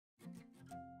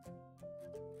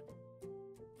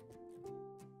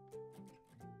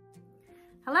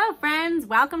Hello friends,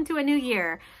 welcome to a new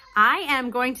year. I am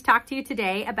going to talk to you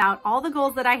today about all the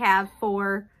goals that I have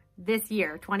for this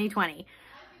year, 2020.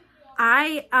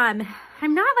 I'm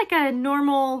not like a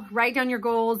normal write down your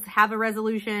goals, have a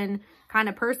resolution kind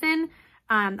of person.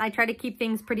 I try to keep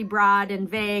things pretty broad and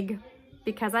vague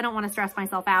because I don't want to stress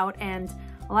myself out, and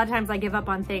a lot of times I give up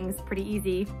on things pretty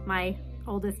easy. My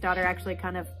oldest daughter actually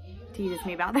kind of teases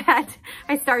me about that.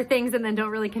 I start things and then don't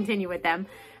really continue with them.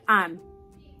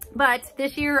 But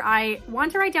this year I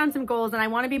want to write down some goals and I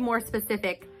want to be more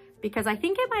specific because I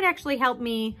think it might actually help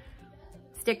me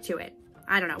stick to it.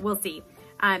 I don't know, we'll see.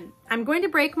 I'm going to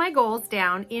break my goals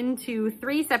down into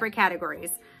 3 separate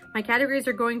categories. My categories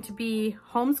are going to be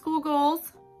homeschool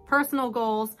goals, personal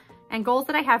goals, and goals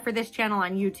that I have for this channel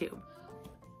on YouTube.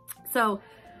 So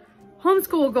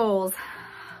homeschool goals,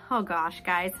 oh gosh,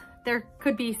 guys, there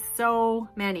could be so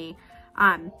many.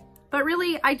 But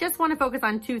really, I just want to focus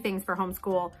on 2 things for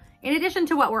homeschool, in addition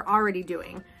to what we're already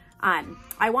doing.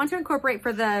 I want to incorporate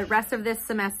for the rest of this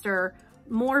semester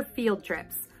more field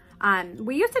trips.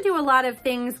 We used to do a lot of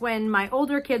things when my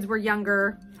older kids were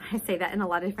younger. I say that in a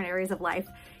lot of different areas of life.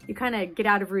 You kind of get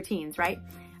out of routines, right?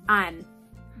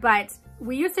 But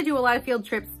we used to do a lot of field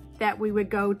trips that we would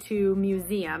go to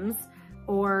museums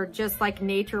or just like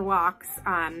nature walks.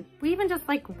 We even just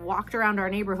like walked around our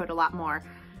neighborhood a lot more.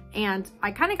 And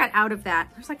I kind of got out of that.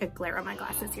 There's like a glare on my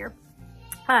glasses here.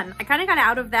 I kind of got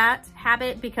out of that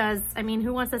habit because, I mean,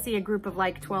 who wants to see a group of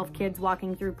like 12 kids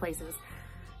walking through places?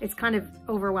 It's kind of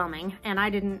overwhelming and I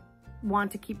didn't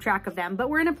want to keep track of them. But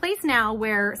we're in a place now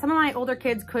where some of my older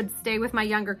kids could stay with my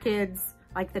younger kids,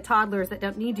 like the toddlers that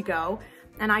don't need to go.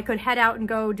 And I could head out and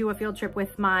go do a field trip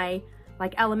with my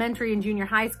like elementary and junior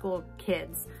high school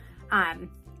kids.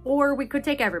 Or we could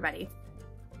take everybody,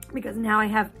 because now I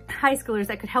have high schoolers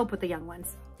that could help with the young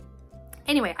ones.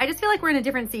 Anyway, I just feel like we're in a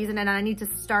different season and I need to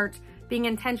start being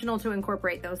intentional to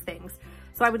incorporate those things.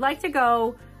 So I would like to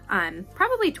go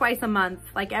probably twice a month,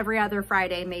 like every other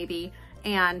Friday maybe,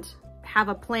 and have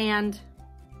a planned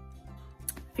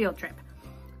field trip.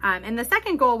 And the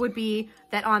second goal would be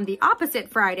that on the opposite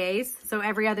Fridays, so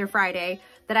every other Friday,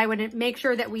 that I would make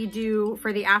sure that we do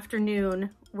for the afternoon,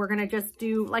 we're gonna just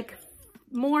do like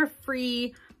more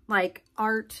free like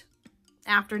art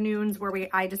afternoons where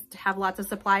I just have lots of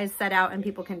supplies set out and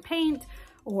people can paint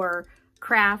or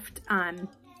craft,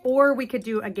 or we could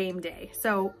do a game day.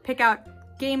 So pick out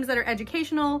games that are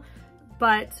educational,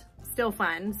 but still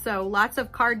fun. So lots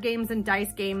of card games and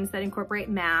dice games that incorporate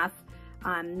math,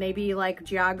 maybe like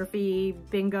geography,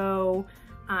 bingo,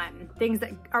 things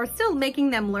that are still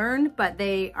making them learn, but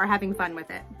they are having fun with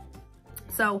it.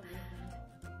 So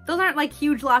those aren't like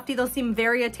huge lofty, those seem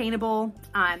very attainable,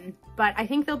 but I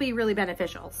think they'll be really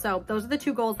beneficial. So those are the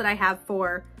 2 goals that I have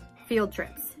for field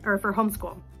trips or for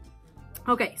homeschool.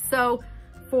 Okay, so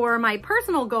for my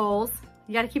personal goals,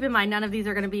 you got to keep in mind none of these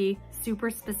are going to be super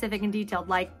specific and detailed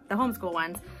like the homeschool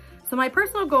ones. So my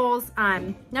personal goals,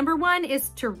 number 1 is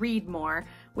to read more.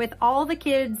 With all the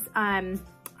kids and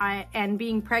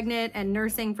being pregnant and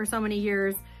nursing for so many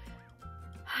years,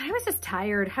 I was just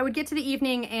tired. I would get to the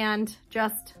evening and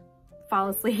just fall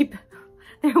asleep.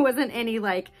 There wasn't any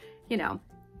like, you know,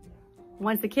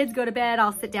 once the kids go to bed,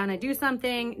 I'll sit down and do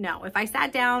something. No, if I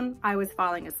sat down, I was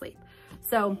falling asleep.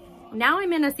 So now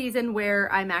I'm in a season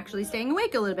where I'm actually staying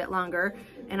awake a little bit longer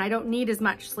and I don't need as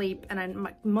much sleep, and I'm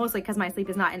mostly because my sleep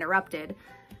is not interrupted.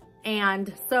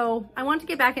 And so I want to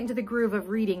get back into the groove of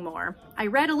reading more. I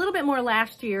read a little bit more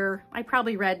last year. I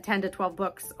probably read 10 to 12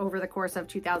 books over the course of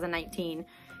 2019.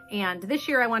 And this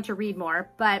year I want to read more,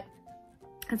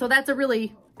 and so that's a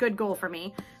really good goal for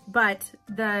me. But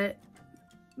the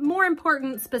more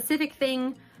important specific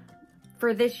thing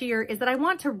for this year is that I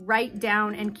want to write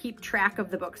down and keep track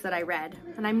of the books that I read.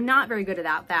 And I'm not very good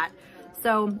about that.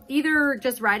 So either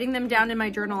just writing them down in my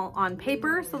journal on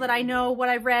paper so that I know what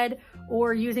I've read,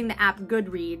 or using the app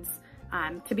Goodreads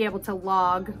to be able to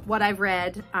log what I've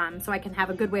read, so I can have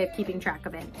a good way of keeping track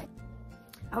of it.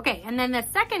 Okay, and then the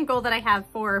second goal that I have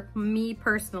for me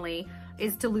personally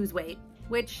is to lose weight,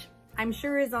 which I'm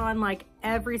sure is on like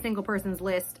every single person's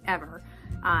list ever.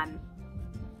 I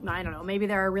don't know, maybe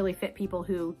there are really fit people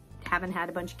who haven't had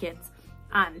a bunch of kids.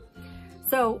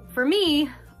 So for me,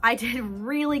 I did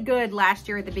really good last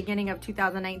year at the beginning of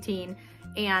 2019,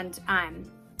 and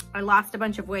I lost a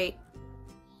bunch of weight.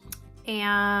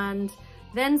 And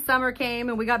then summer came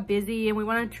and we got busy and we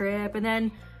went on a trip, and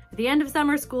then at the end of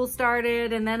summer school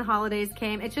started and then holidays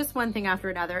came. It's just one thing after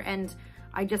another, and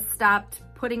I just stopped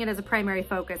putting it as a primary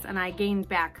focus, and I gained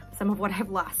back some of what I've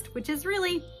lost, which is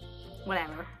really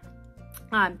whatever.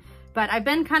 But I've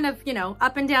been kind of, you know,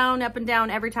 up and down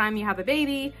every time you have a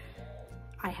baby.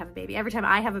 I have a baby. Every time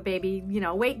I have a baby, you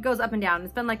know, weight goes up and down.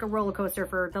 It's been like a roller coaster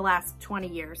for the last 20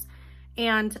 years.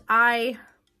 And I'm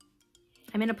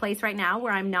in a place right now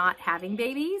where I'm not having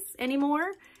babies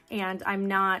anymore, and I'm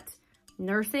not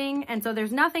nursing. And so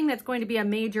there's nothing that's going to be a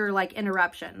major like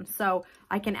interruption. So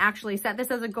I can actually set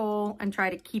this as a goal and try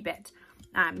to keep it.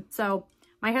 So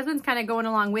my husband's kind of going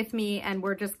along with me, and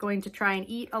we're just going to try and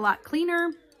eat a lot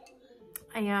cleaner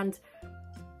and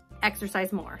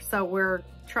exercise more. So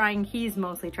he's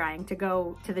mostly trying to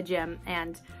go to the gym,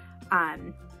 and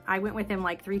I went with him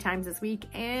like 3 times this week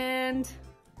and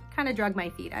kind of drug my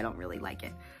feet. I don't really like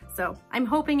it. So I'm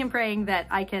hoping and praying that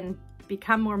I can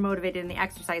become more motivated in the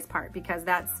exercise part, because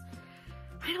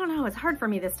I don't know, it's hard for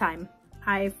me this time.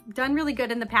 I've done really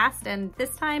good in the past, and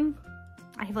this time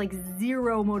I have like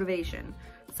 0 motivation.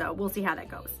 So we'll see how that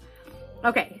goes.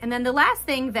 Okay, and then the last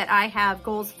thing that I have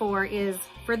goals for is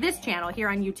for this channel here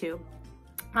on YouTube.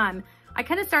 I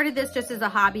kind of started this just as a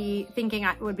hobby, thinking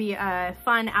it would be a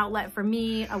fun outlet for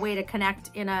me, a way to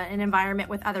connect in an environment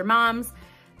with other moms,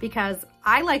 because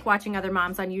I like watching other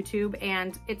moms on YouTube,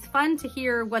 and it's fun to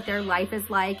hear what their life is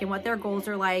like and what their goals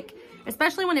are like,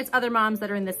 especially when it's other moms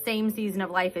that are in the same season of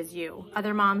life as you.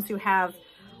 Other moms who have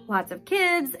lots of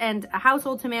kids and a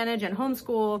household to manage and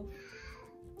homeschool.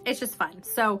 It's just fun.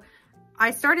 So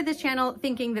I started this channel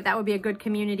thinking that would be a good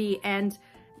community, and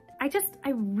I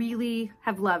really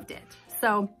have loved it.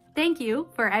 So thank you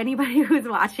for anybody who's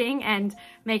watching and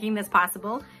making this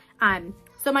possible.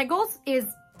 So my goals is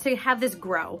to have this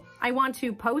grow. I want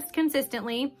to post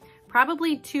consistently,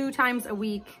 probably 2 times a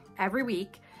week, every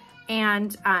week,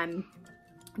 and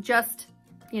just,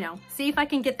 you know, see if I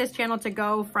can get this channel to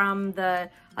go from the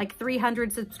like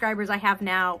 300 subscribers I have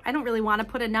now. I don't really want to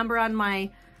put a number on my,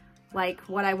 like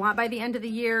what I want by the end of the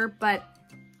year, but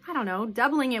I don't know,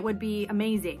 doubling it would be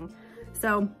amazing.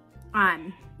 So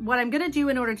what I'm gonna do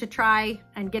in order to try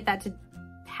and get that to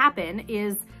happen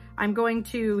is I'm going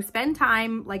to spend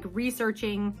time like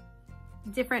researching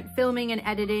different filming and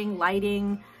editing,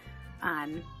 lighting,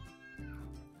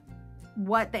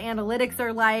 what the analytics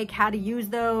are like, how to use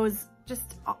those,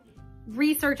 just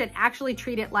research and actually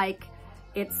treat it like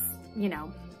it's, you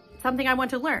know, something I want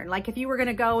to learn. Like if you were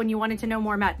gonna go and you wanted to know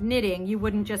more about knitting, you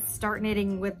wouldn't just start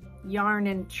knitting with yarn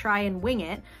and try and wing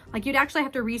it. Like you'd actually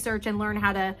have to research and learn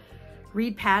how to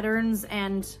read patterns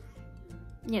and,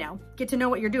 you know, get to know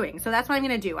what you're doing. So that's what I'm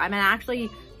gonna do. I'm gonna actually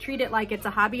treat it like it's a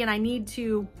hobby, and I need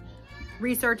to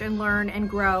research and learn and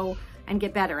grow and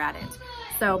get better at it.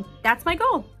 So that's my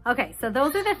goal. Okay, so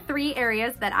those are the 3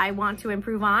 areas that I want to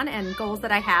improve on and goals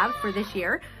that I have for this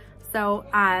year. So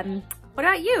what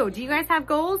about you? Do you guys have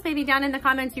goals? Maybe down in the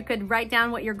comments you could write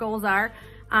down what your goals are.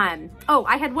 Oh,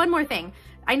 I had one more thing.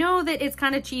 I know that it's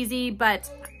kind of cheesy, but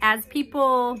as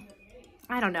people,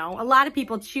 I don't know, a lot of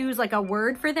people choose like a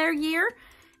word for their year,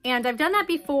 and I've done that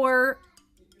before.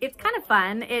 It's kind of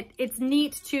fun. It's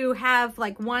neat to have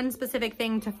like one specific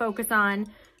thing to focus on.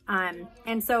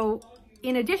 And so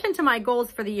in addition to my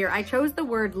goals for the year, I chose the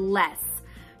word less.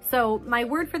 So my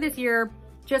word for this year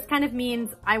just kind of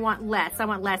means I want less. I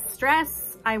want less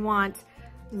stress. I want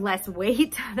less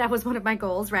weight. That was one of my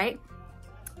goals, right?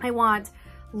 I want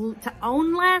to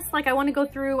own less. Like I want to go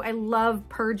through, I love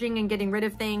purging and getting rid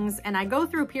of things, and I go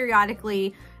through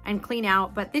periodically and clean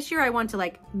out, but this year I want to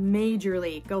like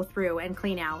majorly go through and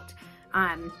clean out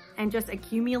and just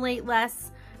accumulate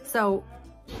less. So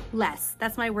less,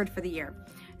 that's my word for the year.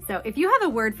 So if you have a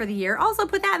word for the year, also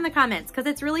put that in the comments, because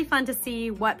it's really fun to see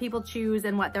what people choose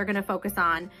and what they're going to focus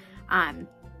on.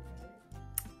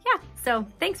 Yeah, so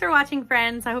thanks for watching,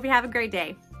 friends. I hope you have a great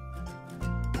day.